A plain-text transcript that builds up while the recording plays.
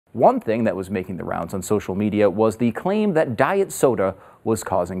One thing that was making the rounds on social media was the claim that diet soda was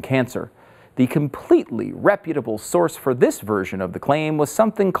causing cancer. The completely reputable source for this version of the claim was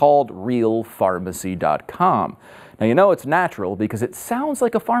something called realpharmacy.com. Now you know it's natural because it sounds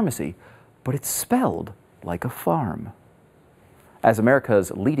like a pharmacy, but it's spelled like a farm. As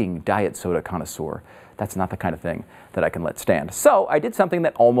America's leading diet soda connoisseur, that's not the kind of thing that I can let stand. So I did something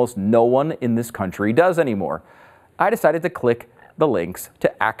that almost no one in this country does anymore. I decided to click the links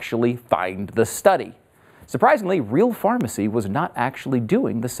to actually find the study. Surprisingly, Real Pharmacy was not actually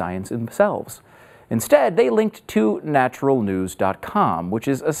doing the science themselves. Instead, they linked to naturalnews.com, which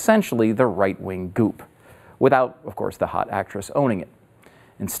is essentially the right-wing goop, without, of course, the hot actress owning it.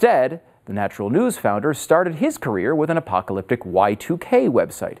 Instead, the Natural News founder started his career with an apocalyptic Y2K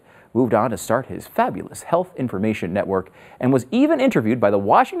website, moved on to start his fabulous health information network, and was even interviewed by the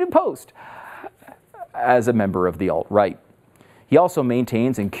Washington Post as a member of the alt-right. He also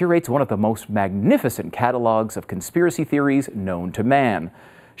maintains and curates one of the most magnificent catalogs of conspiracy theories known to man.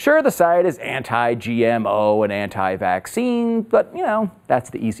 Sure, the site is anti-GMO and anti-vaccine, but, you know, that's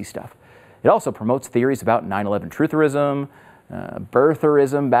the easy stuff. It also promotes theories about 9/11 trutherism,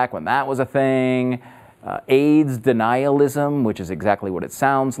 birtherism back when that was a thing, AIDS denialism, which is exactly what it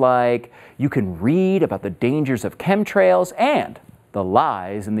sounds like. You can read about the dangers of chemtrails and the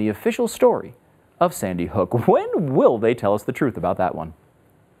lies in the official story of Sandy Hook. When will they tell us the truth about that one?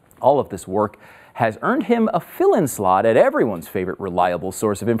 All of this work has earned him a fill-in slot at everyone's favorite reliable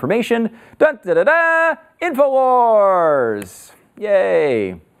source of information, InfoWars!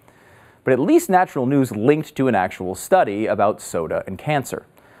 Yay! But at least Natural News linked to an actual study about soda and cancer.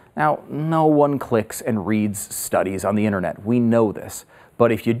 Now, no one clicks and reads studies on the internet. We know this.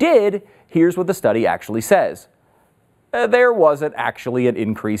 But if you did, here's what the study actually says. There wasn't actually an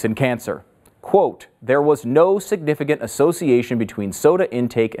increase in cancer. Quote, there was no significant association between soda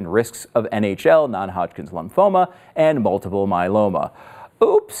intake and risks of NHL, non-Hodgkin's lymphoma, and multiple myeloma.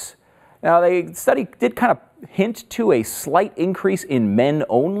 Oops. Now, the study did kind of hint to a slight increase in men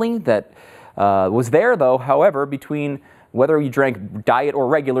only that was there, though, however, between whether you drank diet or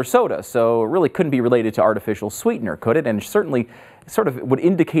regular soda. So it really couldn't be related to artificial sweetener, could it? And certainly sort of would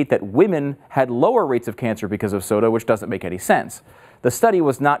indicate that women had lower rates of cancer because of soda, which doesn't make any sense. The study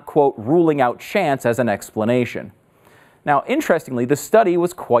was not, quote, ruling out chance as an explanation. Now, interestingly, the study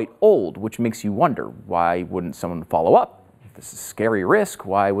was quite old, which makes you wonder, why wouldn't someone follow up? If this is a scary risk,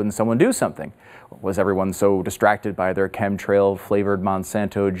 why wouldn't someone do something? Was everyone so distracted by their chemtrail-flavored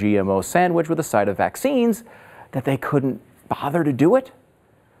Monsanto GMO sandwich with a side of vaccines that they couldn't bother to do it?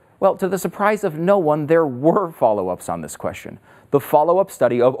 Well, to the surprise of no one, there were follow-ups on this question. The follow-up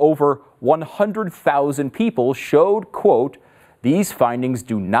study of over 100,000 people showed, quote, these findings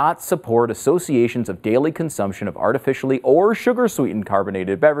do not support associations of daily consumption of artificially or sugar-sweetened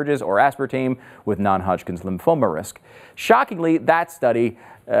carbonated beverages or aspartame with non-Hodgkin's lymphoma risk. Shockingly, that study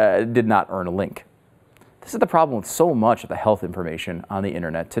did not earn a link. This is the problem with so much of the health information on the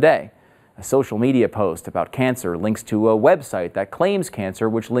internet today. A social media post about cancer links to a website that claims cancer,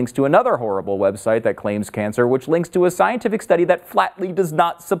 which links to another horrible website that claims cancer, which links to a scientific study that flatly does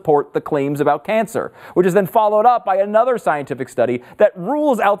not support the claims about cancer, which is then followed up by another scientific study that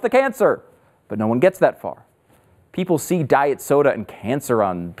rules out the cancer. But no one gets that far. People see diet soda and cancer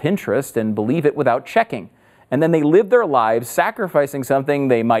on Pinterest and believe it without checking. And then they live their lives sacrificing something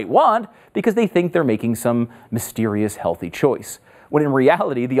they might want because they think they're making some mysterious healthy choice. When in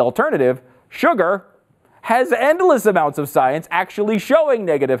reality, the alternative, sugar, has endless amounts of science actually showing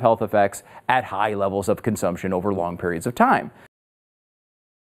negative health effects at high levels of consumption over long periods of time.